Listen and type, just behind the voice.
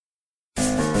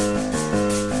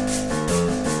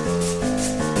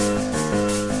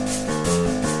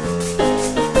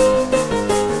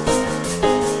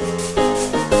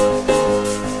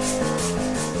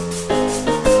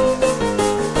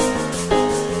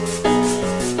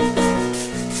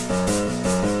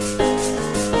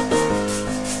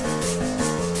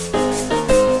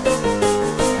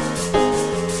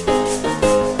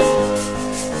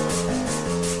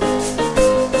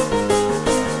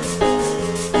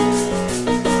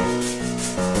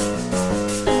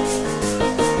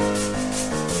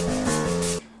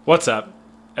What's up,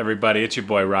 everybody? It's your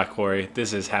boy Rock Quarry.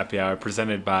 This is Happy Hour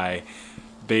presented by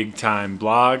Big Time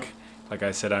Blog. Like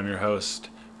I said, I'm your host,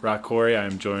 Rock Quarry.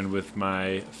 I'm joined with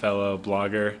my fellow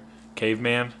blogger,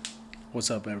 Caveman. What's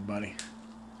up, everybody?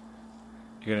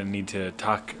 You're going to need to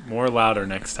talk more louder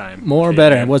next time. More Caveman.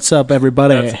 better. What's up,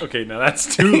 everybody? Okay, now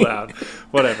that's too loud.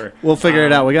 Whatever. We'll figure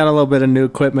it out. We got a little bit of new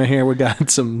equipment here. We got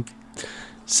some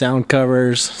sound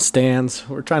covers, stands.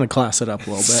 We're trying to class it up a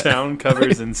little bit. Sound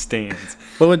covers and stands.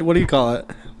 What do you call it?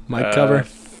 Mic cover?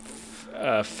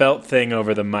 Felt thing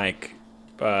over the mic.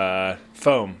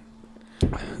 Foam.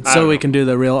 So we can do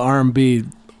the real R&B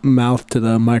mouth to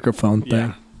the microphone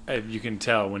thing. Yeah, you can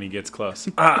tell when he gets close.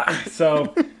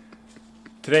 So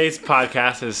today's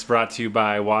podcast is brought to you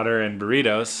by Water and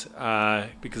Burritos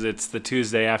because it's the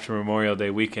Tuesday after Memorial Day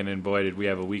weekend, and boy, did we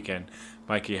have a weekend.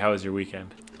 Mikey, how was your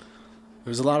weekend? It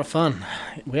was a lot of fun.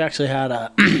 We actually had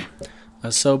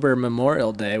a sober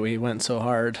Memorial Day. We went so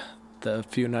hard the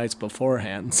few nights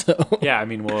beforehand. So yeah, I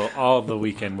mean, well, all of the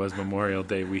weekend was Memorial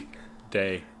Day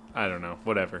weekday. I don't know,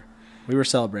 whatever. We were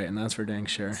celebrating, that's for dang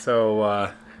sure.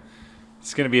 So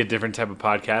it's going to be a different type of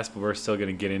podcast, but we're still going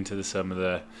to get into some of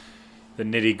the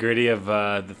nitty-gritty of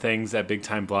the things that Big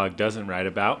Time Blog doesn't write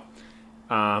about.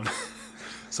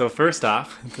 So first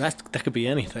off, that could be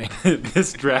anything.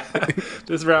 this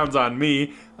round's on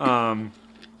me. NBA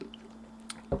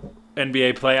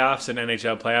playoffs and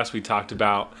NHL playoffs we talked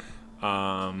about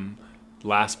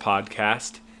last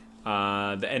podcast.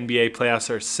 The NBA playoffs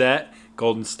are set.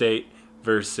 Golden State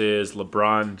versus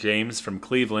LeBron James from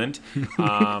Cleveland.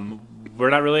 We're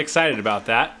not really excited about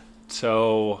that.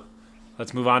 So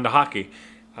let's move on to hockey.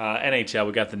 NHL,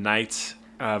 we got the Knights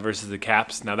versus the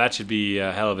Caps. Now that should be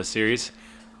a hell of a series.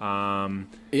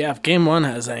 Yeah, if Game 1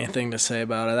 has anything to say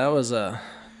about it, that was a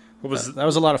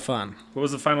lot of fun. What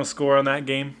was the final score on that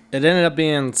game? It ended up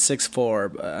being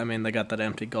 6-4, but I mean they got that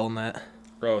empty goal net.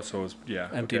 Oh, so it was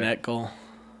empty net goal.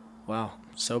 Wow,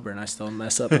 sober and I still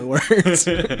mess up my words.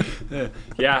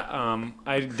 Yeah,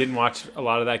 I didn't watch a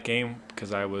lot of that game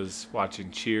because I was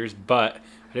watching Cheers, but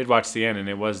I did watch the end, and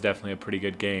it was definitely a pretty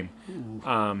good game.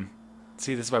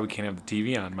 See, this is why we can't have the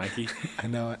TV on, Mikey. I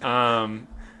know it.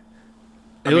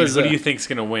 Who do you think's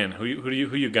gonna win? Who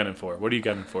you gunning for? What are you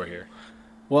gunning for here?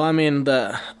 Well, I mean,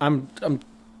 I'm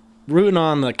rooting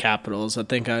on the Capitals. I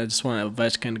think I just want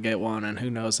Ovechkin to get one, and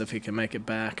who knows if he can make it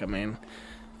back. I mean,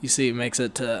 you see, he makes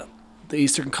it to the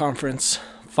Eastern Conference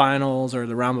Finals or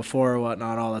the round before or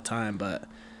whatnot all the time, but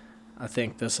I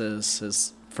think this is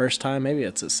his first time. Maybe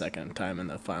it's his second time in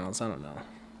the finals. I don't know.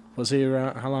 Was he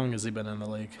around? How long has he been in the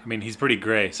league? I mean, he's pretty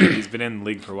gray, so he's been in the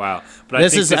league for a while. But I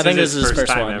think this is his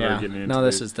first time ever yeah. getting into No,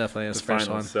 this is definitely his first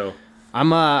finals, one. So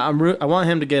I want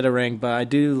him to get a ring, but I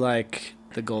do like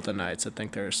the Golden Knights. I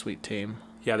think they're a sweet team.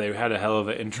 Yeah, they had a hell of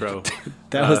an intro.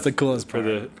 That was the coolest part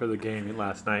for the game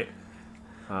last night.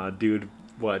 Dude,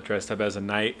 dressed up as a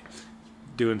knight,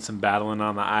 doing some battling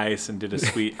on the ice, and did a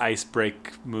sweet ice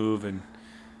break move, and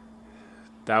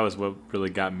that was what really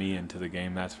got me into the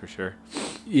game. That's for sure.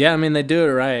 Yeah, I mean they do it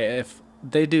right. If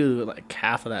they do like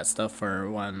half of that stuff for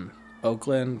when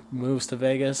Oakland moves to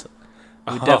Vegas,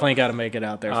 we definitely got to make it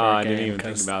out there for a game. I didn't even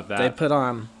think about that.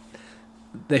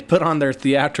 They put on their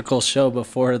theatrical show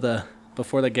before the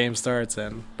game starts,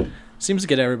 and seems to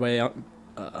get everybody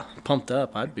pumped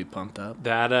up. I'd be pumped up.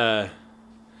 That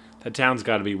town's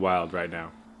got to be wild right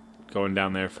now, going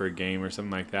down there for a game or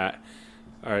something like that,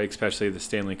 or especially the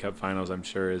Stanley Cup Finals. I'm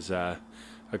sure is a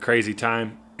crazy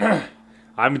time.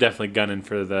 I'm definitely gunning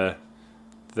for the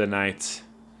Knights,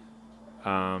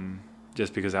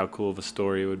 just because how cool of a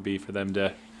story it would be for them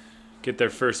to get their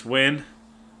first win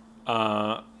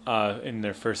in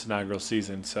their first inaugural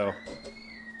season. So,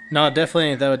 no,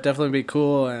 definitely that would definitely be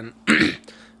cool. And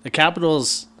the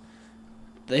Capitals,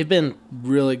 they've been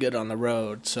really good on the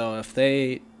road. So if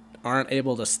they aren't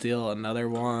able to steal another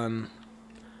one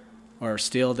or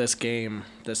steal this game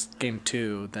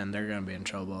 2, then they're going to be in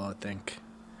trouble, I think.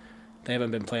 They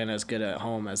haven't been playing as good at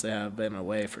home as they have been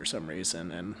away for some reason,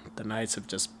 and the Knights have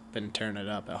just been tearing it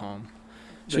up at home.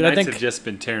 The Knights have just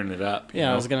been tearing it up.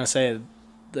 Yeah, I was going to say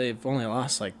they've only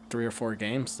lost like 3 or 4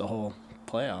 games the whole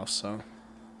playoffs, so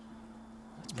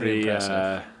it's pretty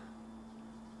impressive.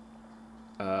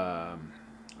 I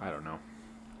don't know.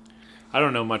 I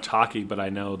don't know much hockey, but I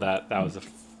know that was a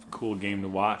cool game to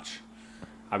watch.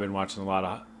 I've been watching a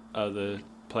lot of the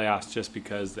playoffs just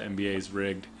because the NBA is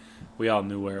rigged. We all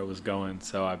knew where it was going,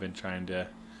 so I've been trying to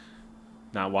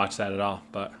not watch that at all.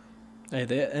 But hey,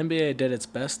 the NBA did its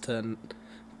best to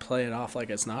play it off like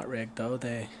it's not rigged, though.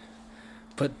 They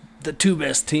put the 2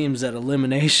 best teams at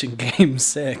elimination game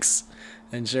 6,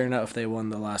 and sure enough, they won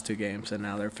the last 2 games, and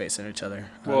now they're facing each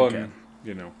other again.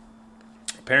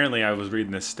 Apparently, I was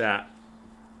reading this stat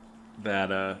that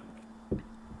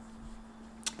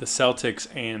the Celtics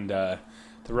and the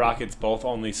Rockets both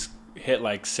only hit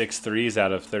like 6 threes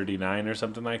out of 39 or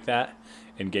something like that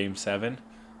in Game 7.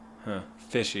 Huh.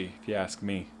 Fishy, if you ask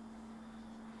me.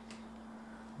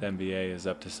 The NBA is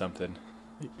up to something.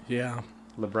 Yeah.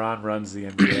 LeBron runs the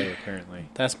NBA, apparently.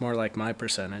 That's more like my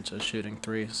percentage of shooting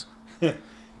threes.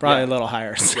 Probably a little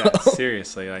higher. So. Yeah,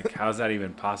 seriously. Like, how's that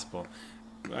even possible?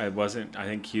 I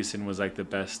think Houston was like the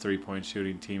best 3-point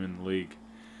shooting team in the league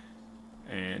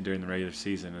and during the regular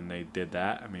season, and they did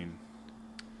that. I mean,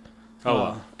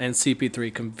 well. And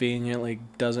CP3 conveniently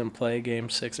doesn't play game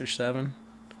 6 or 7.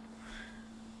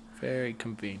 Very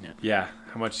convenient. Yeah.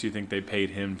 How much do you think they paid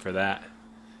him for that?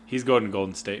 He's going to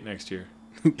Golden State next year.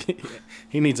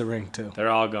 He needs a ring, too. They're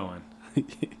all going.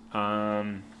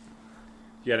 You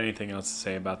got anything else to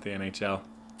say about the NHL?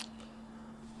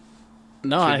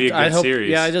 No, I hope.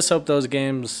 Series. Yeah, I just hope those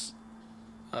games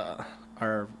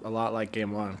are a lot like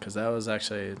Game 1 because that was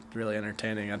actually really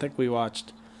entertaining. I think we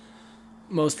watched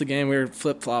most of the game. We were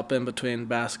flip flopping between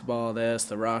basketball, the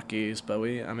Rockies, but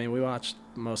we watched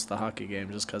most of the hockey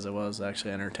game just because it was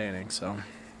actually entertaining. So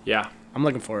yeah, I'm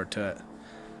looking forward to it.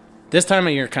 This time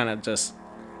of year kind of just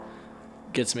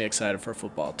gets me excited for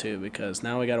football too because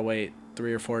now we got to wait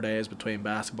 3 or 4 days between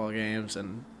basketball games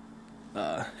and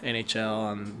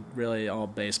NHL and really all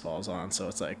baseball's on, so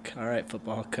it's like, all right,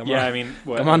 football, come on. Yeah, I mean,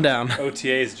 come on down.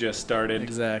 OTAs just started.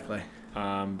 Exactly.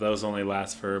 Those only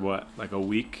last for like a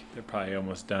week. They're probably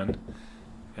almost done,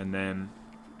 and then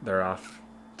they're off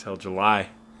till July.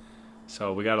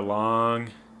 So we got a long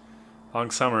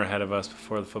summer ahead of us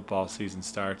before the football season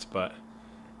starts. But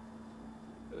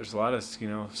there's a lot of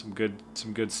some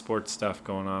good sports stuff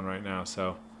going on right now.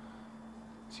 So,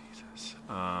 Jesus,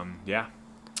 yeah.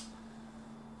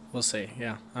 We'll see.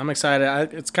 Yeah, I'm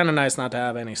excited. It's kind of nice not to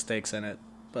have any stakes in it,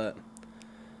 but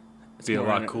it'd be a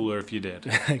lot cooler if you did.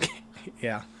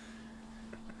 Yeah.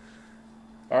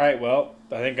 All right. Well,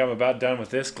 I think I'm about done with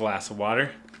this glass of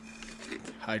water.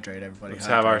 Hydrate, everybody. Let's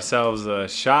have ourselves a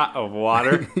shot of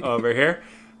water over here.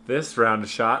 This round of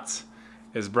shots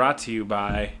is brought to you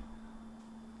by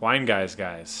Wine Guys,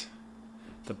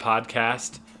 the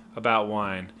podcast about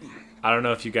wine. I don't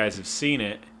know if you guys have seen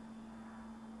it.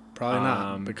 Probably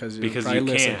not, because you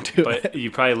can't, but you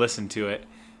probably listen to it.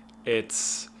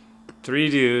 It's 3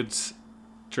 dudes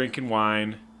drinking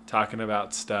wine, talking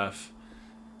about stuff.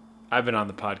 I've been on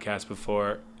the podcast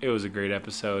before. It was a great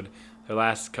episode. The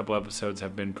last couple episodes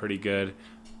have been pretty good.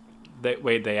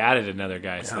 They added another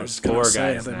guy, so there's 4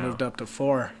 guys now. They moved up to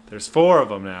 4. There's 4 of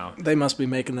them now. They must be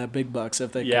making that big bucks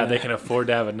if they. Yeah, they can afford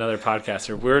to have another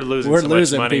podcaster. We're losing so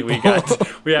much money. People.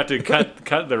 We have to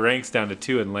cut the ranks down to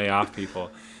 2 and lay off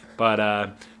people.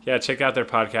 But, yeah, check out their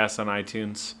podcast on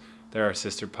iTunes. They're our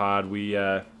sister pod. We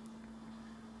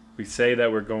say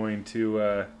that we're going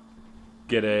to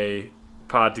get a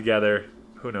pod together.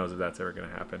 Who knows if that's ever going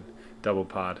to happen. Double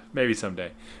pod. Maybe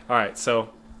someday. All right, so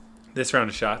this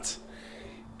round of shots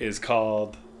is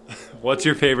called What's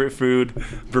Your Favorite Food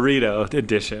Burrito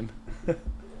Edition.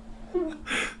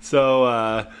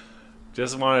 So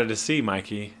just wanted to see,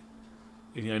 Mikey.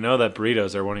 I know that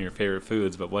burritos are one of your favorite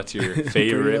foods, but what's your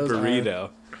favorite burrito?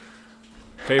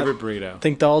 Favorite burrito? I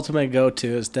think the ultimate go-to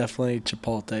is definitely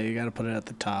Chipotle. You got to put it at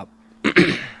the top.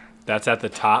 That's at the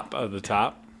top of the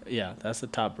top? Yeah, that's the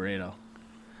top burrito.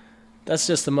 That's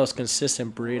just the most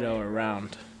consistent burrito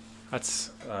around.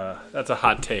 That's a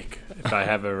hot take if I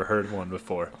have ever heard one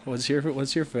before. What's your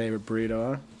favorite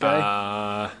burrito,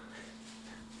 huh?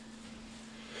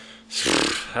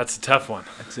 That's a tough one.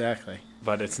 Exactly.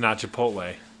 But it's not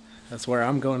Chipotle. That's where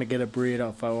I'm going to get a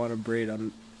burrito if I want a burrito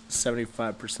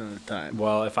 75% of the time.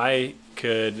 Well, if I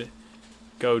could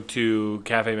go to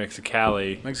Cafe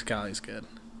Mexicali. Mexicali's good.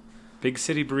 Big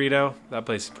City Burrito, that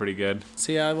place is pretty good.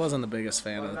 See, I wasn't the biggest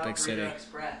fan of the Big City.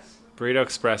 Burrito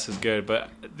Express is good, but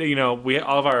we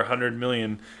all of our 100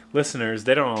 million listeners,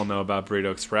 they don't all know about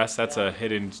Burrito Express. That's a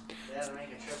hidden.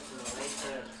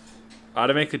 Ought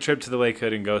to make a trip to the Lake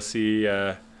Hood and go see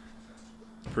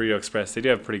Burrito Express. They do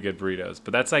have pretty good burritos,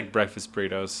 but that's like breakfast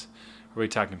burritos. Are we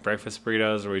talking breakfast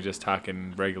burritos, or are we just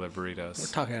talking regular burritos?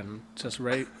 We're talking just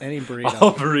any burrito.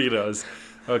 All burritos.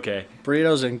 Okay.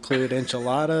 Burritos include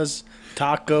enchiladas,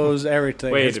 tacos,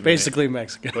 everything. It's basically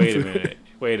Mexican.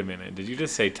 Wait a minute. Did you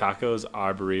just say tacos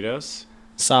are burritos?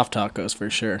 Soft tacos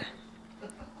for sure.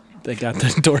 They got the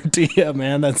tortilla,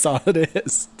 man. That's all it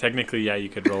is. Technically, yeah, you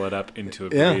could roll it up into a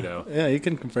burrito. Yeah, you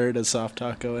can convert a soft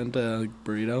taco into a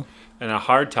burrito. And a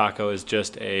hard taco is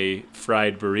just a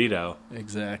fried burrito.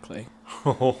 Exactly.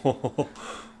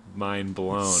 Mind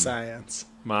blown. Science.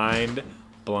 Mind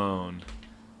blown.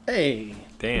 Hey,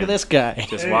 Dan. look at this guy.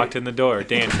 Just walked in the door.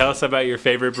 Dan, tell us about your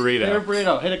favorite burrito. Favorite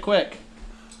burrito. Hit it quick.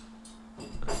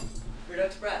 Burrito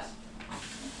Express.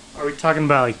 Are we talking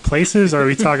about like places, or are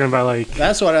we talking about like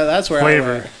That's where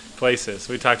flavor? I went. Places.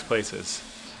 We talked places.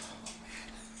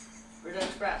 Burrito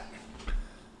Express.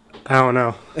 I don't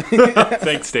know.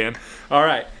 Thanks, Dan. All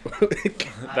right.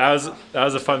 That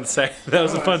was a fun segment. That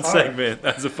was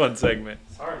a fun segment.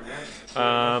 Sorry,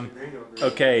 man.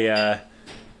 Okay,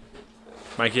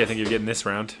 Mikey, I think you're getting this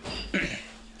round.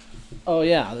 Oh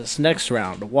yeah, this next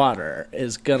round, water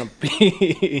is gonna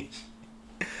be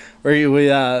where we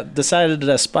decided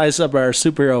to spice up our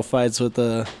superhero fights with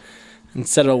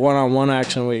instead of one-on-one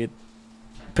action, we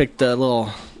picked a little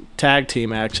tag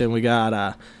team action. We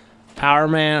got Power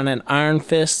Man and Iron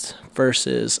Fist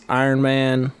versus Iron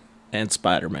Man and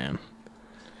Spider-Man.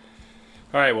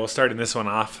 All right, well, starting this one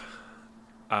off,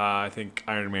 I think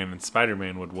Iron Man and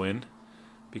Spider-Man would win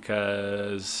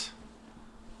because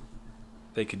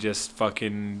they could just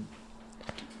fucking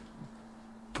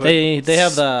put They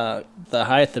have the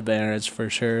height advantage for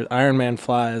sure. Iron Man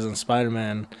flies and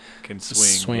Spider-Man can swing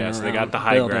swing. Yes, they got around the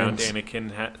high ground. buildings.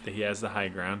 Anakin, he has the high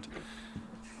ground.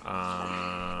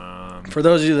 For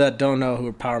those of you that don't know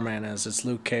who Power Man is, it's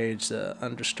Luke Cage, the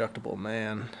indestructible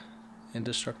man.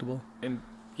 Indestructible? And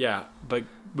yeah, but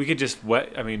we could just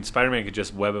Spider-Man could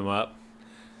just web him up,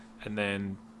 and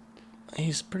then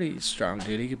He's pretty strong,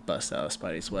 dude. He could bust out of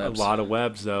Spidey's webs. a lot of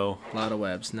webs though. A lot of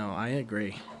webs. No, I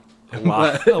agree. A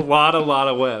lot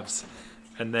of webs.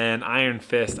 And then Iron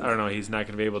Fist, I don't know, he's not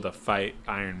going to be able to fight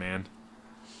Iron Man.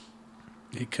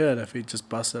 He could if he just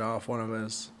busted off one of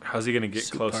his. How's he going to get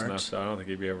Suit close parts. enough? So I don't think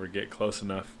he'd be able to get close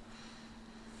enough.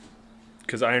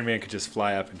 Because Iron Man could just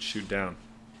fly up and shoot down.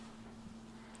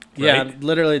 Yeah, Right?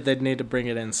 literally, they'd need to bring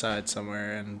it inside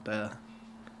somewhere and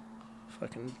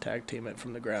fucking tag team it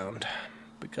from the ground.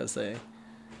 Because if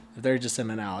they're just in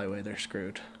an alleyway, they're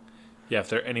screwed. Yeah, if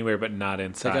they're anywhere but not They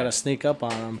inside. gotta sneak up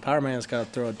on him. Power Man's gotta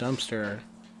throw a dumpster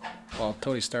while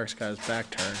Tony Stark's got his back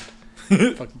turned.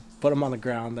 Fucking put him on the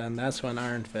ground, then that's when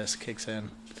Iron Fist kicks in.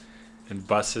 And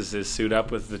busts his suit up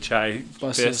with the chai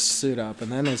Busts his fist. suit up, and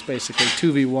then it's basically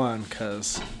 2v1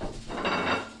 because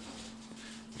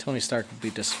Tony Stark would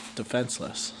be just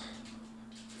defenseless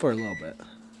for a little bit.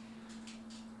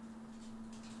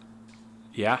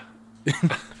 Yeah.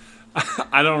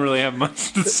 I don't really have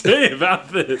much to say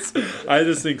about this. I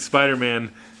just think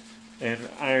Spider-Man and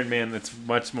Iron Man, that's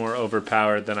much more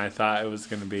overpowered than I thought it was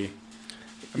going to be.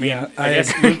 I mean, Yeah,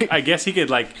 I guess he could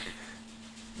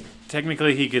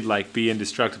technically he could be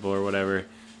indestructible or whatever,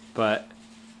 but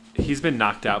he's been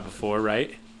knocked out before,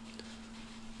 right?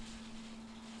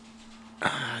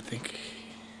 I think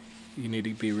you need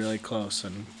to be really close,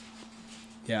 and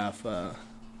yeah, if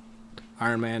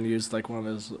Iron Man used one of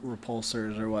his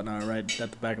repulsors or whatnot right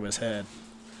at the back of his head,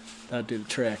 that'd do the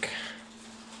trick.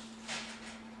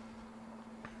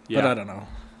 Yeah, But I don't know.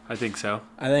 I think so.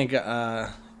 I think,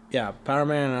 Power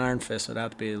Man and Iron Fist would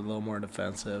have to be a little more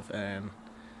defensive and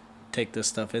take this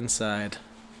stuff inside.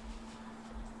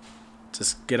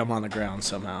 Just get them on the ground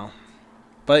somehow.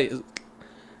 But,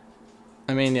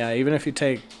 I mean, yeah, even if you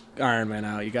take Iron Man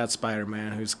out, you got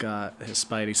Spider-Man, who's got his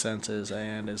Spidey senses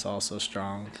and is also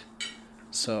strong.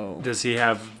 So Is he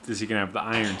gonna have the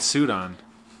iron suit on?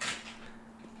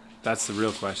 That's the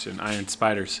real question. Iron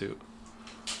Spider suit.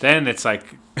 Then it's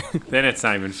then it's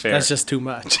not even fair. that's just too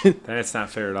much. Then it's not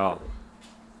fair at all.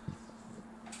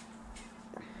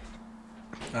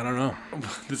 I don't know.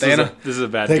 This Thanos- is a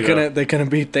bad They duo. couldn't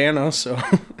beat Thanos, so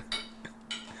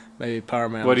maybe Power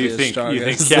Man. What do would you be think? as You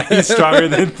think strong as- he's stronger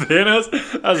than Thanos?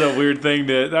 That was a weird thing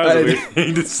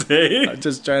to say. I'm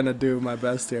just trying to do my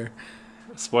best here.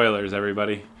 Spoilers,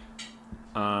 everybody.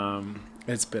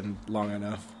 It's been long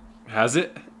enough. Has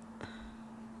it?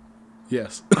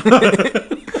 Yes.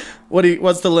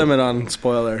 What's the limit on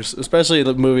spoilers, especially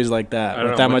the movies like that I don't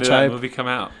with know. that When much did that hype? movie come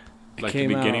out? It Like the came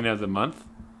beginning out- of the month?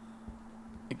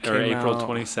 It Or came April out-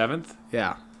 27th?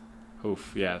 Yeah.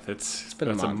 Oof, yeah, that's been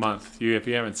a a month. month. If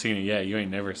you haven't seen it yet, you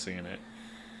ain't never seen it.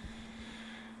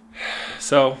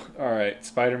 So, all right,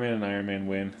 Spider-Man and Iron Man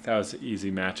win. That was an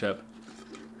easy matchup.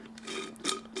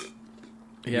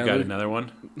 Yeah. You got another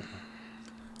one?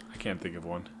 I can't think of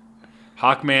one.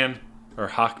 Hawk and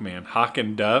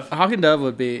Dove? Hawk and Dove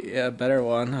would be a better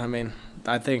one. I mean,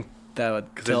 I think that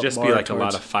would Because it'd just be a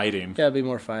lot of fighting. Yeah, it'd be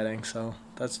more fighting. So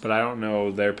that's But I don't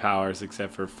know their powers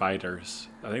except for fighters.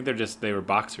 I think they were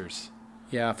boxers.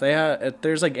 yeah. If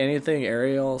there's anything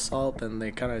aerial assault, then they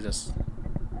kind of just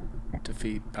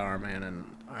defeat Power Man and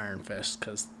Iron Fist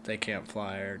because they can't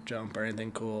fly or jump or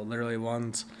anything cool. Literally,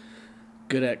 one's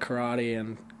good at karate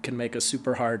and can make a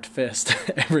super hard fist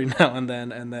every now and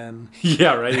then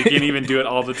Yeah, right. You can't even do it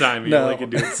all the time. You No. only can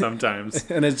do it sometimes.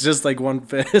 and it's just like one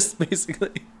fist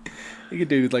basically. He could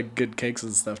do like good kicks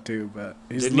and stuff too, but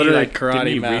he's literally a karate didn't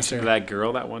he reach master. into that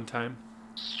girl that one time?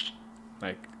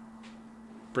 Like,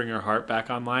 bring her heart back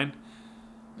online?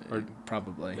 Or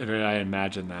Probably. did I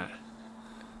imagine that?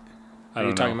 I Are you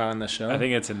don't talking know. about in the show? I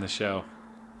think it's in the show.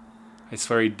 I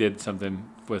swear he did something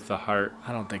with the heart.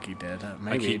 I don't think he did.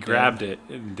 Maybe Like he did. grabbed it,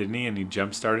 didn't he? And he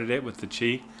jump started it with the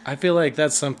chi. I feel like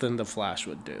that's something the Flash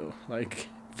would do, like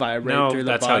vibrate No, through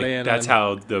the that's how body. that's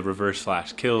how the Reverse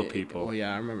Flash killed Oh people.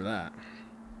 yeah, I remember that.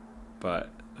 But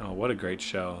what a great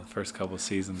show! The first couple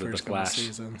seasons First of the couple Flash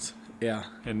seasons. Yeah,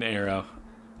 and Arrow.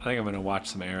 I think I'm gonna watch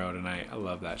some Arrow tonight. I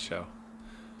love that show.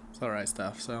 it's all right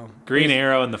stuff. So Green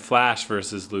Arrow and the Flash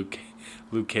versus Luke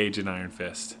Cage and Iron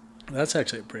Fist. That's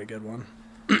actually a pretty good one,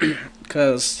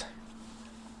 because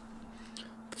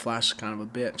the Flash is kind of a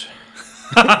bitch.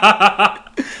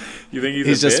 You think he's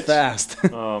He's a just bitch? fast.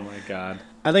 Oh my god.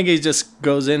 I think he just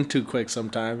goes in too quick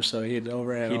sometimes, so he'd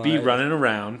overanalyze. He'd be running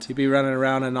around. He'd be running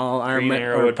around and all Iron Green Man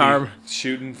Arrow or would Power. be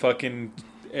shooting fucking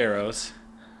arrows.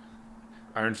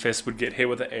 Iron Fist would get hit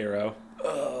with an arrow.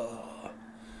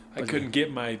 I couldn't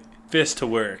get my fist to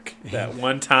work that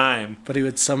one time. But he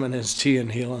would summon his chi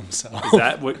and heal himself. Is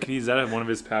that one of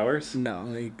his powers? No,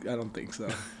 I don't think so.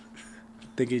 I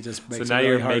think he just makes. So now a really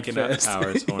you're hard making fist. up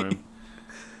powers for him.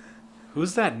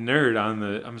 Who's that nerd on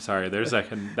the? I'm sorry. There's that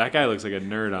guy looks like a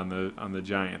nerd on the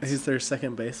Giants. He's their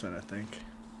second baseman, I think.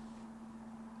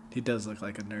 He does look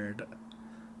like a nerd.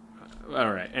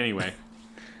 All right. Anyway,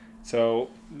 so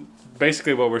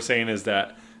basically what we're saying is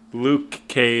that Luke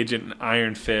Cage and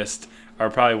Iron Fist are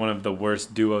probably one of the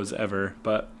worst duos ever,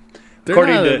 but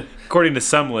according to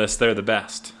some lists, they're the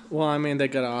best. Well, I mean, they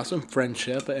got awesome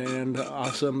friendship and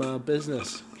awesome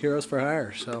business. Heroes for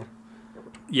hire, so.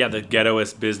 Yeah, the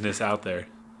ghettoest business out there.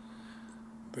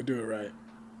 They do it right.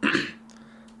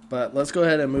 But let's go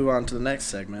ahead and move on to the next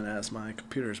segment as my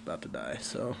computer's about to die.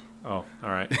 So Oh, all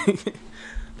right.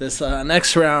 this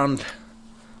next round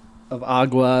of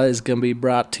Agua is going to be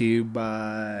brought to you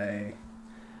by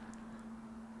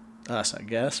us, I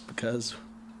guess, because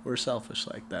we're selfish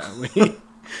like that. We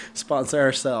sponsor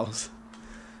ourselves.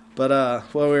 But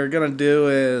what we're going to do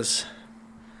is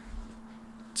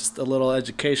just a little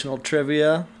educational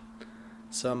trivia.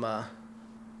 Some I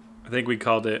think we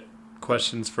called it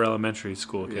questions for elementary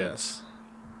school kids. yes.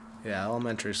 Yeah,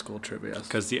 elementary school trivia.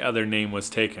 Because the other name was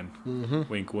taken. Mm-hmm.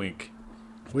 Wink, wink.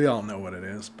 We all know what it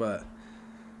is, but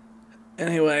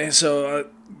anyway, so I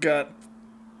got a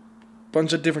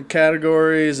bunch of different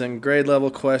categories and grade level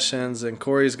questions, and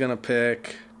Corey's going to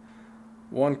pick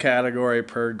one category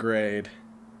per grade,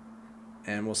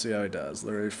 and we'll see how he does.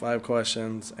 Literally 5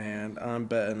 questions, and I'm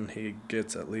betting he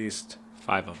gets at least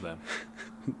 5 of them.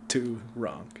 2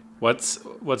 wrong. What's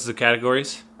the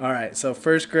categories? All right, so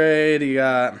first grade,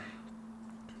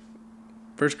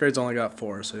 first grade's only got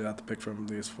 4, so you have to pick from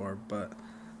these 4, but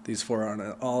these 4 aren't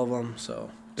in all of them, so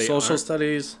They social aren't?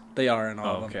 studies, they are in all Oh,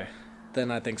 of them. okay.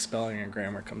 Then I think spelling and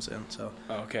grammar comes in, so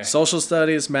Okay. social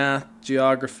studies, math,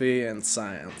 geography, and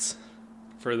science.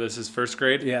 For this is first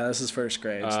grade? Yeah, this is first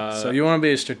grade. Uh, so you want to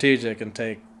be strategic and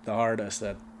take the hardest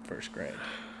at first grade.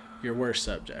 Your worst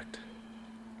subject.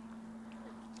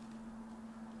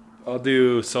 I'll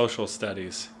do social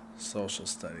studies. Social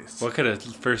studies. What could a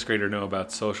first grader know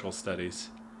about social studies?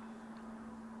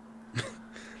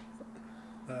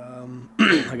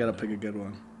 I gotta pick a good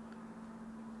one.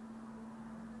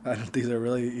 These are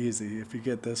really easy if you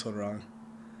get this one wrong.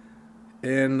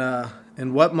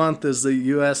 In what month is the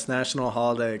U.S. national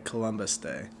holiday Columbus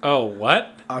Day? Oh,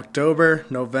 what? October,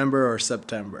 November, or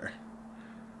September?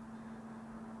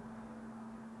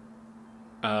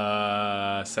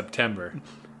 September.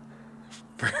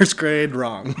 First grade,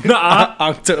 wrong. Nuh-uh.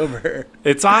 October.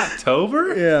 It's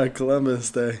October? Yeah, Columbus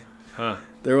Day. Huh.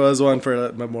 There was one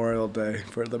for Memorial Day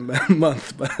for the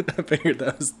month, but I figured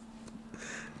that was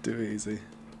too easy.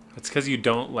 It's because you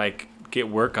don't, get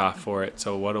work off for it,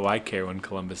 so what do I care when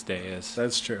Columbus Day is?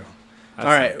 That's true. That's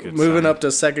All a right, good moving sign. up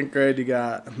to second grade, you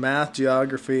got math,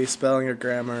 geography, spelling or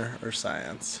grammar, or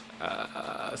science.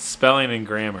 Spelling and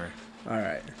grammar. All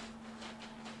right.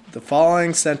 The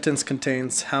following sentence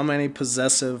contains how many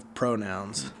possessive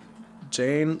pronouns?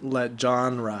 Jane let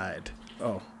John ride.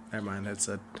 Oh, never mind. It's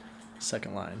a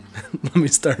second line. Let me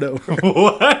start over.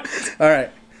 What? All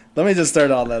right. Let me just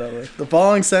start all that over. The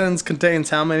following sentence contains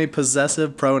how many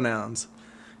possessive pronouns?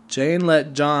 Jane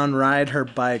let John ride her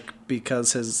bike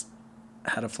because his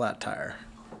had a flat tire.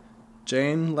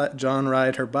 Jane let John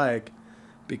ride her bike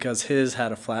because his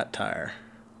had a flat tire.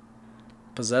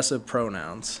 Possessive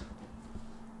pronouns.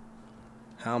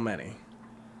 How many?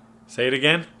 Say it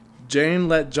again. Jane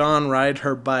let John ride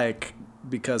her bike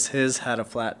because his had a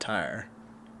flat tire.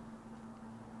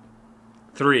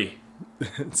 3.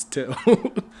 It's 2.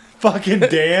 Fucking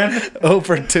Dan. 0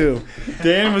 for 2.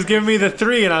 Dan was giving me the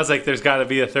 3, and I was like, there's got to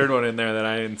be a third one in there that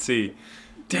I didn't see.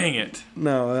 Dang it.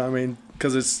 No, I mean,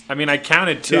 because it's I mean, I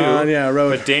counted 2. John,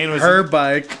 rode but Dan was her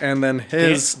bike, and then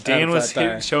his Dan had a was flat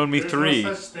tire. showing me There's 3.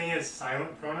 no such thing as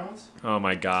silent pronouns? Oh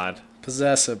my God.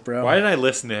 Possessive, bro. Why did I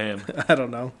listen to him? I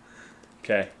don't know.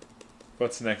 Okay.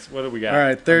 What's next? What do we got? All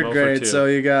right, third I'm 0 for grade. 2. So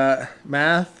you got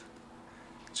math,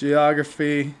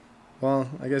 geography. Well,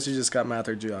 I guess you just got math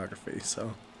or geography.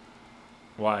 So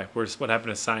Why? What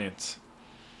happened to science?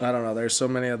 I don't know. There's so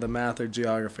many of the math or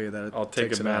geography that it I'll take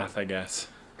takes a it out. math, I guess.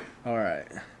 All right.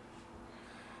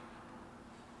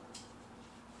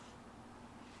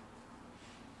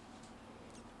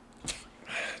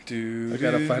 I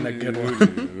gotta find a good one.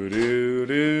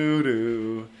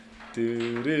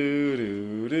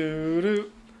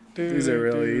 These are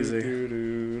really easy.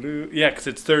 Yeah, because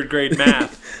it's third grade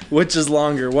math. Which is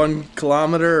longer, 1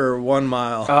 kilometer or 1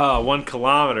 mile? 1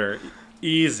 kilometer.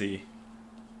 Easy.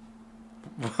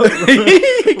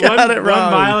 You got it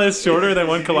wrong. 1 mile is shorter than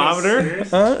 1 kilometer?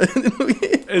 Serious? Huh?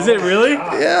 Is it really?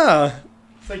 Yeah.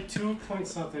 It's like 2 point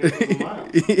something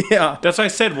miles. Yeah. That's why I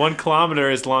said 1 kilometer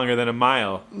is longer than a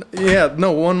mile. Yeah.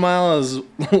 No, 1 mile is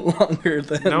longer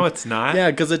than. No, it's not. Yeah,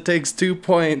 because it takes 2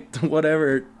 point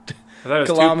whatever I thought it was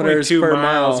kilometers 2.2 per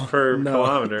miles mile. per No.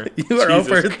 kilometer. You are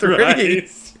over Jesus 3.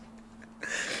 Christ.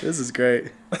 This is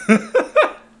great.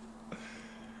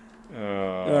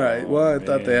 Oh, All right. Well, I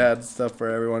thought they man. had stuff for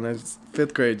everyone.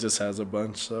 Fifth grade just has a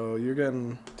bunch, so you're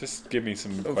getting. Just give me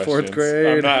some Fourth questions.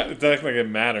 grade. I'm not. It's not like it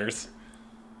matters.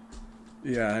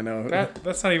 Yeah, I know.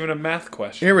 That's not even a math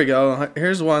question. Here we go.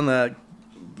 Here's one that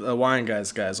the wine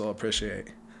guys will appreciate.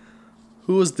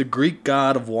 Who is the Greek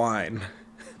god of wine?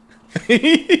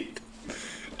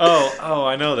 Oh,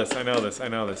 I know this.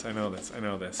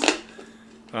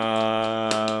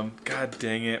 God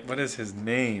dang it. What is his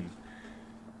name?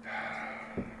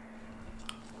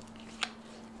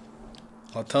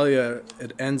 I'll tell you,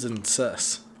 it ends in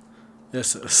sus.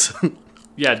 This is.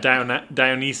 Yeah,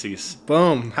 Dionysus.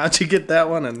 Boom. How'd you get that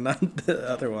one and not the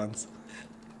other ones?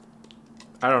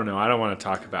 I don't know. I don't want to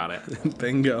talk about it.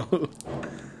 Bingo.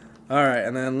 All right,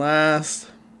 and then last,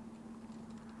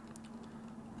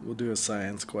 we'll do a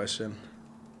science question.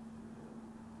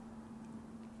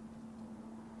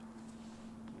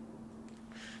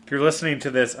 If you're listening to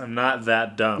this, I'm not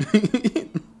that dumb.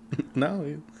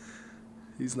 No,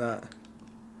 he's not.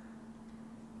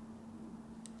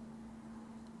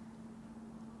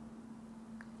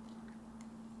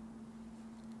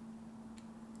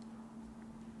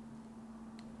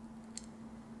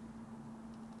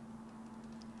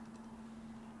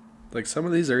 Like, some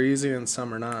of these are easy and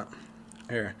some are not.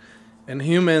 Here. In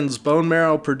humans, bone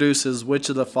marrow produces which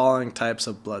of the following types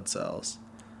of blood cells?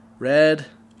 Red,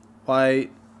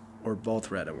 white, or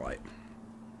both red and white?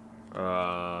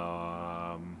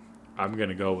 I'm going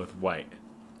to go with white.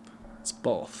 It's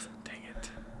both. Dang it.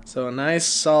 So a nice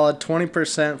solid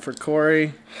 20% for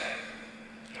Corey.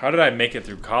 How did I make it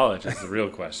through college is the real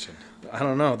question. I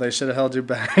don't know. They should have held you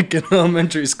back in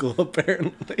elementary school,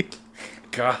 apparently.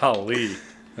 Golly.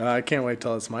 I can't wait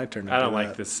till it's my turn to I do don't like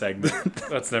that. this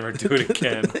segment. Let's never do it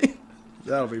again.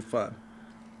 That'll be fun.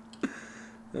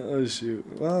 Oh, shoot.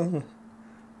 Well,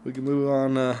 we can move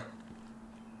on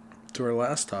to our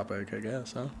last topic, I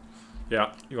guess, huh?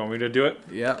 Yeah. You want me to do it?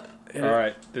 Yeah. All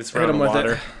right. This Hit round 'em of with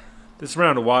water. it. This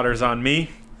round of water's on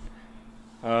me.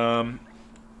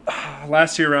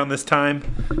 Last year around this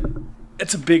time,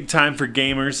 it's a big time for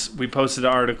gamers. We posted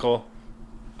an article.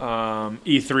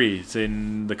 E3 is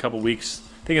in the couple weeks.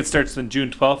 I think it starts on June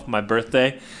 12th, my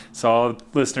birthday. So all the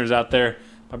listeners out there,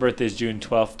 my birthday is June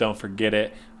 12th. Don't forget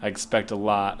it. I expect a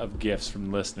lot of gifts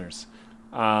from listeners.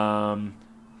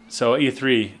 So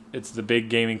E3, it's the big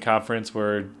gaming conference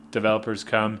where developers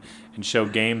come and show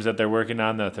games that they're working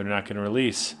on that they're not going to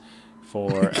release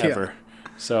forever.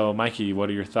 So, Mikey, what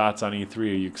are your thoughts on E3? Are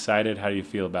you excited? How do you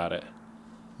feel about it?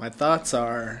 My thoughts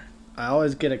are, I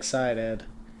always get excited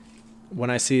when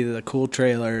I see the cool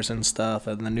trailers and stuff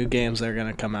and the new games that are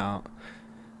going to come out.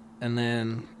 And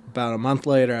then about a month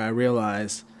later, I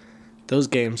realize those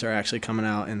games are actually coming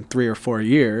out in 3 or 4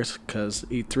 years because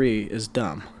E3 is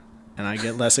dumb. And I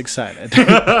get less excited.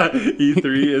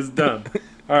 E3 is dumb.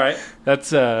 All right,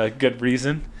 that's a good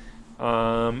reason.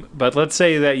 But let's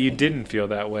say that you didn't feel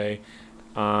that way.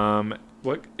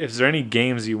 What is there any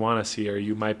games you want to see or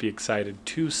you might be excited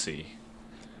to see?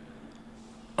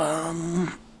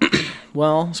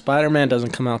 Well, Spider-Man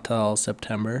doesn't come out till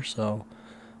September, so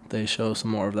they show some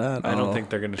more of that. I don't I'll think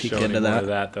they're going to peek show any into more of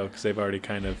that, though, because they've already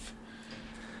kind of,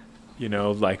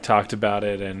 like, talked about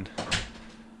it and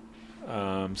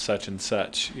such and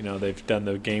such. They've done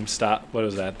the GameStop, what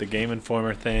was that, the Game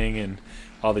Informer thing and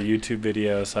all the YouTube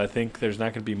videos. So I think there's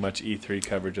not going to be much E3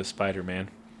 coverage of Spider-Man.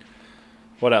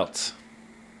 What else?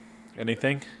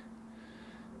 Anything?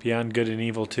 Beyond Good and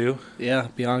Evil 2? Yeah,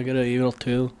 Beyond Good and Evil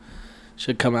 2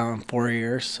 should come out in 4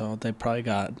 years, so they probably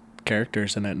got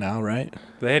characters in it now, right?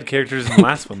 They had characters in the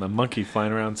last one, the monkey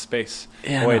flying around space.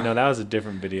 Yeah. Oh, wait, no, that was a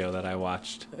different video that I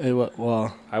watched.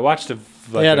 Well, I watched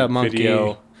they had a monkey.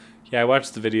 video. Yeah, I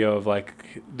watched the video of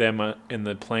like them in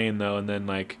the plane though, and then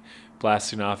like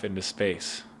blasting off into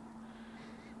space.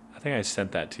 I think I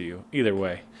sent that to you. Either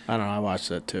way, I don't know. I watched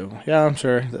it too. Yeah, I'm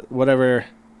sure. Whatever.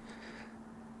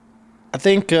 I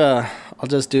think I'll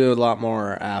just do a lot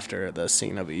more after the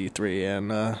scene of E3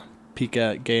 and peek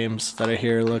at games that I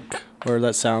hear look or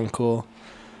that sound cool.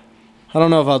 I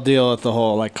don't know if I'll deal with the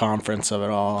whole like conference of it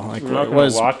all. Like, you're not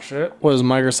gonna watch it. What does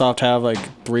Microsoft have,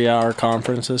 like 3-hour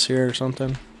conference this year or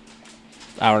something?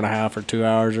 Hour and a half or 2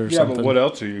 hours or something. Yeah, but what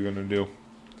else are you gonna do?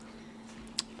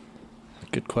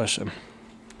 Good question.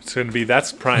 It's gonna be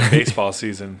that's prime baseball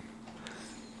season.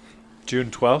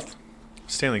 June 12th,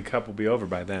 Stanley Cup will be over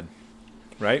by then,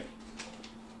 right?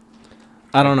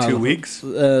 I don't know. 2 weeks.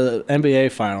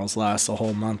 NBA finals last a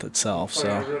whole month itself. So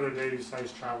every So other day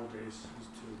besides travel days is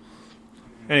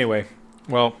 2. Anyway,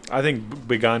 well, I think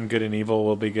Beyond Good and Evil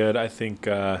will be good. I think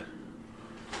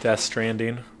Death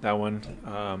Stranding, that one,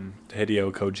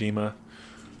 Hideo Kojima.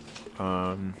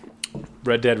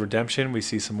 Red Dead Redemption, we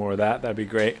see some more of that. That'd be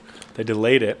great. They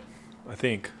delayed it, I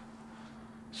think.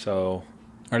 So,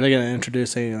 are they going to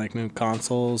introduce any like new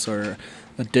consoles or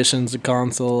additions to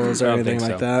consoles or I don't anything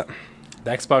think like so. that?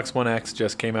 the Xbox One X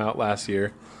just came out last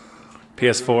year.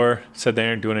 PS4 said they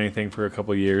aren't doing anything for a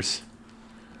couple years.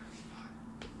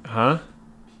 Huh?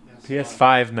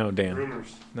 PS5, no, Dan.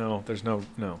 Rumors. No, there's no.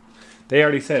 They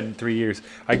already said in 3 years.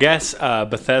 I guess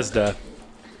Bethesda,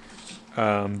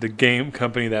 the game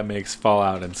company that makes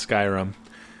Fallout and Skyrim,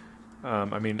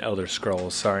 Elder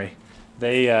Scrolls, sorry.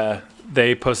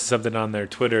 They posted something on their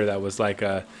Twitter that was like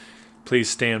a please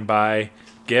stand by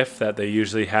GIF that they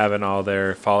usually have in all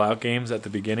their Fallout games at the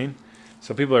beginning.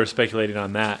 So people are speculating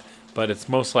on that, but it's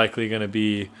most likely going to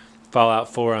be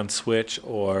Fallout 4 on Switch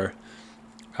or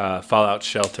Fallout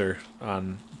Shelter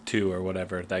on 2 or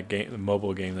whatever, that game, the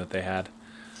mobile game that they had.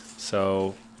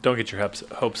 So don't get your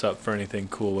hopes up for anything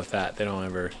cool with that. They don't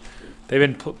ever.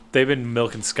 They've been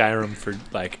milking Skyrim for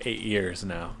like 8 years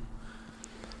now.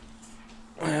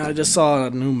 I just saw a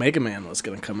new Mega Man was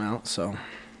going to come out, so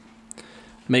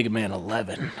Mega Man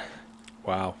 11.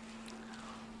 Wow.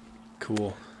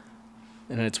 Cool.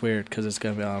 And it's weird because it's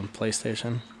going to be on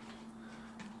PlayStation.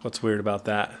 What's weird about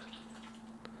that?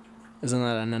 Isn't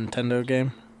that a Nintendo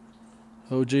game?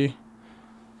 OG? It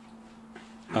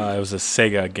was a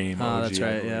Sega game. Oh, OG, that's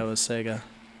right. Yeah, it was Sega.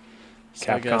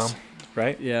 So I Capcom, guess,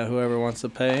 right? yeah, whoever wants to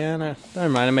pay. Yeah, never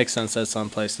mind. It makes sense that it's on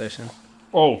PlayStation.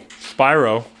 Oh,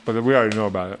 Spyro, but we already know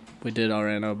about it. We did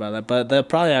already know about that. But they'll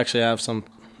probably actually have some...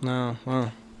 No,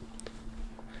 well...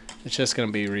 It's just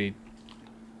going to be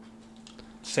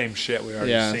Same shit we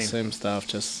already seen. same stuff,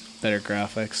 just better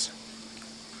graphics.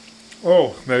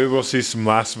 Oh, maybe we'll see some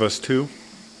Last of Us 2.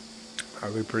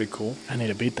 That'd be pretty cool. I need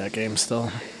to beat that game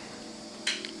still.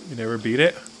 You never beat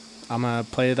it? I'm going to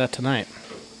play that tonight.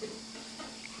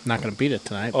 Not going to beat it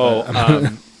tonight. Oh,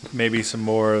 but maybe some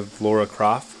more of Lara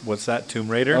Croft. What's that, Tomb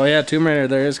Raider? oh yeah, Tomb Raider.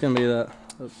 There is going to be the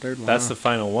third one. That's the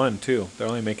final one, too. They're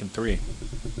only making 3.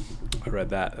 I read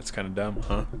that. That's kind of dumb,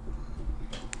 huh?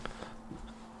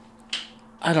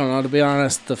 I don't know, to be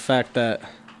honest, the fact that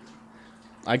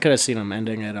I could have seen them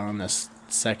ending it on this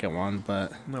second one,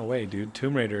 but... No way, dude.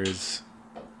 Tomb Raider is...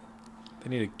 They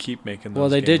need to keep making those Well,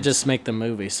 they did games. just make the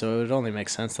movie, so it would only make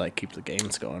sense to like, keep the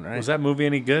games going, right? Was that movie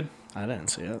any good? I didn't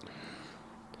see it.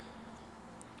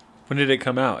 When did it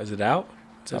come out? Is it out?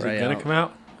 Is it already going to out. come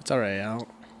out? It's already out.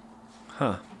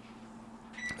 Huh.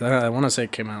 I want to say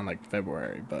it came out in like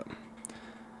February, but...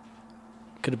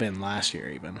 Could have been last year,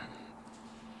 even.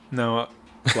 No,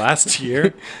 last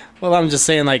year? Well, I'm just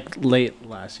saying like late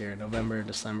last year, November,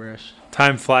 December-ish.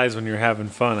 Time flies when you're having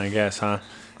fun, I guess, huh?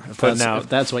 If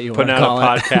that's what you want Putting to out call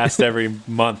a it. podcast every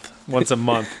month, once a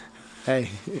month. Hey.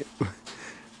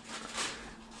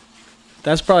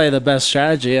 That's probably the best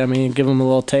strategy. I mean, give them a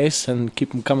little taste and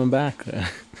keep them coming back.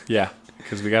 Yeah,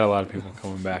 because we got a lot of people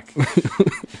coming back.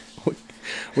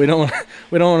 We don't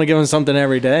want to give them something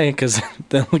every day because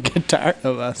they'll get tired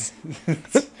of us.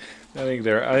 I think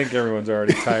everyone's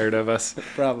already tired of us.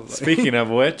 Probably. Speaking of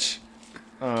which,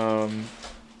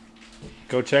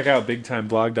 go check out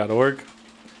bigtimeblog.org.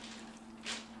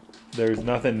 There's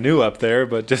nothing new up there,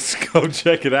 but just go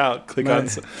check it out. Click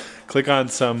on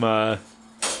some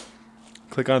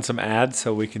ads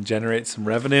so we can generate some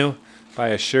revenue. Buy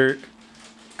a shirt.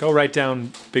 Go write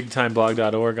down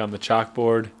bigtimeblog.org on the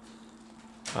chalkboard.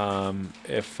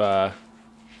 If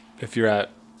you're at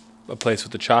a place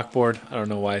with a chalkboard, I don't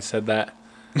know why I said that.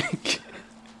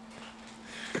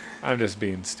 I'm just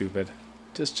being stupid.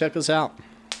 Just check us out.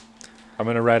 I'm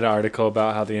going to write an article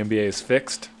about how the NBA is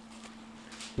fixed.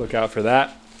 Look out for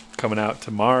that. Coming out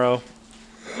tomorrow.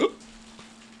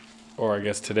 Or I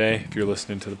guess today, if you're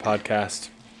listening to the podcast.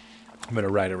 I'm going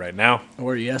to write it right now.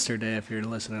 Or yesterday, if you're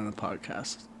listening to the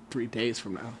podcast 3 days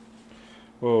from now.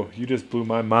 Whoa, you just blew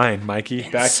my mind, Mikey.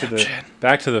 Inception.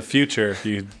 Back to the future, if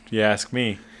you ask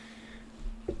me.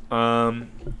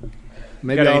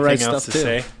 Maybe I'll write stuff too.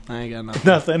 Say? I ain't got nothing.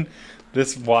 Nothing.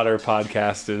 This water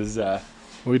podcast is...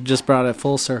 We just brought it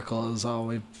full circle is all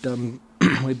we've done.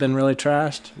 We've been really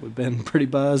trashed. We've been pretty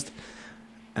buzzed.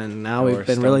 And now we've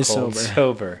been really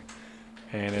sober.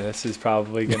 And this is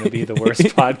probably going to be the worst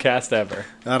podcast ever.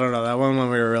 I don't know. That one when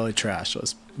we were really trashed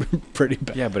was pretty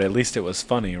bad. Yeah, but at least it was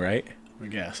funny, right? I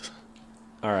guess.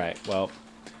 All right. Well,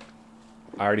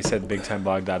 I already said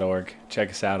bigtimeblog.org.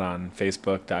 Check us out on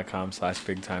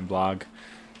facebook.com/bigtimeblog.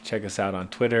 Check us out on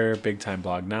Twitter,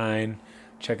 bigtimeblog9.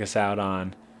 Check us out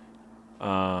on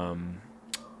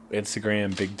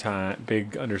Instagram,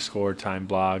 big_time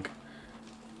blog.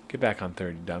 Get back on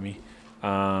 30, dummy.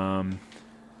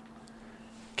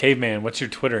 Caveman, what's your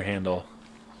Twitter handle?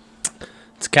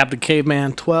 It's Captain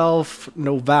Caveman 12.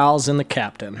 No vowels in the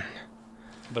captain.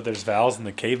 But there's vowels in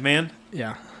the Caveman?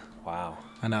 Yeah. Wow.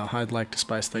 I know. I'd like to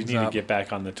spice things up. You need to get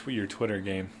back on your Twitter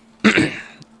game.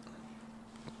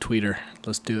 Tweeter.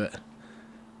 Let's do it.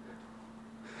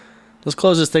 Let's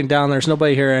close this thing down. There's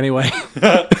nobody here anyway. You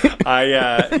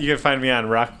can find me on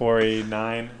Rock Quarry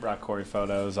 9, Rock Quarry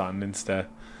Photos on Insta.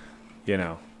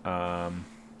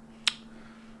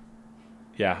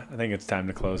 Yeah, I think it's time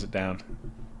to close it down.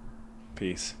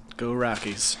 Peace. Go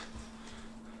Rockies.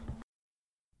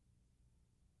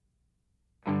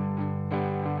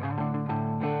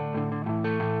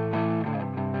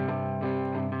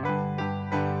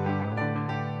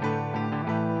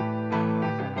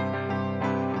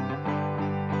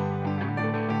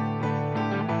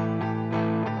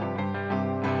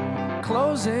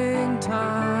 Closing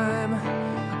time.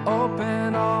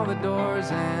 Open all the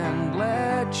doors and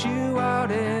let you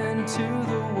out into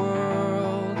the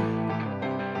world.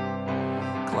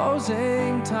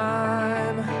 Closing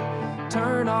time.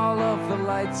 Turn all of the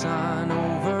lights on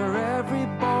over every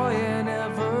boy and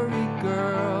every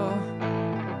girl.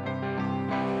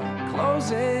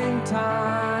 Closing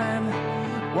time.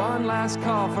 One last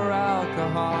call for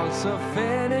alcohol, so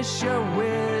finish your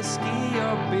whiskey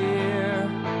or beer.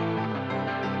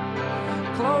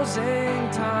 Closing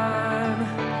time.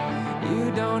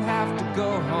 You don't have to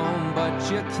go home,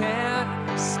 but you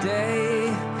can't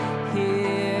stay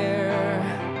here.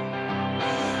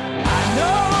 I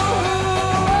know who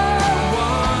I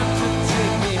want to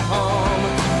take me home.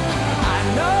 I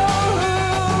know who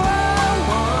I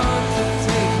want to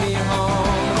take me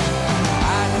home.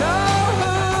 I know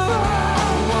who I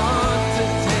want to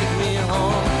take me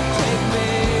home. Take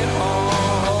me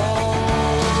home.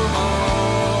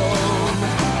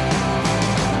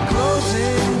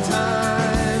 Closing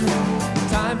time.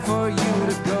 Time for you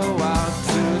to go out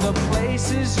to the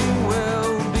places you will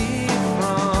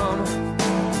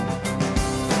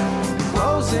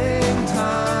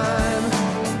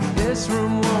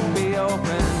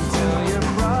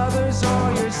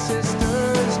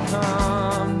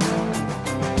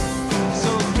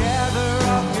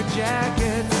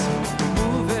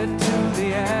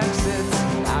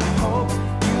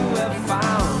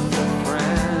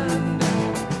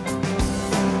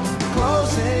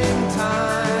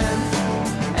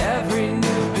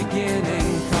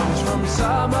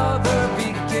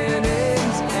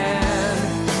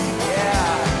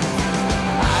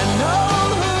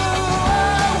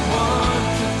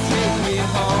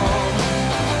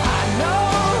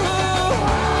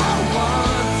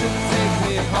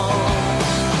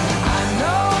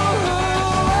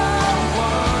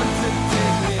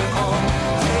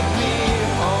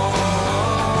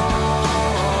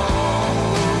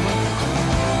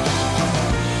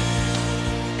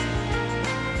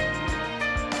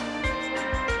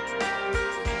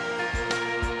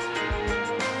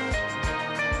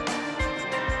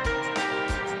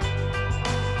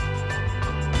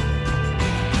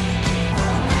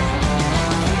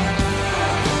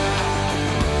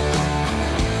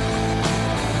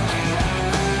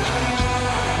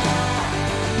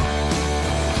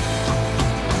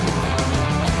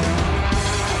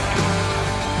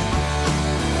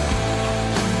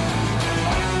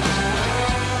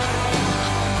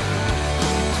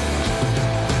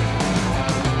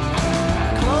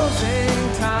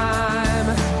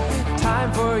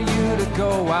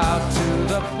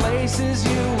places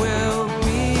you will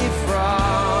be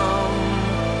from.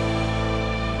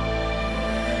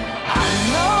 I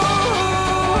know who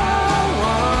I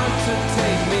want to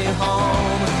take me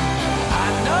home. I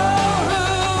know who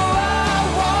I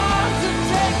want to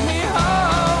take me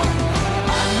home.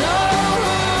 I know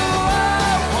who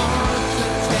I want to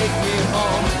take me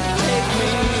home. Take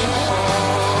me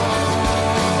home.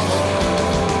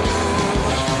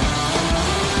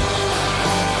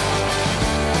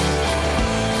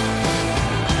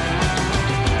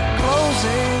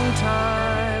 Closing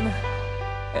time.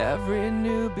 Every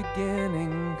new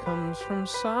beginning comes from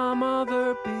some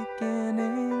other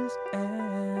beginning's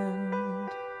end.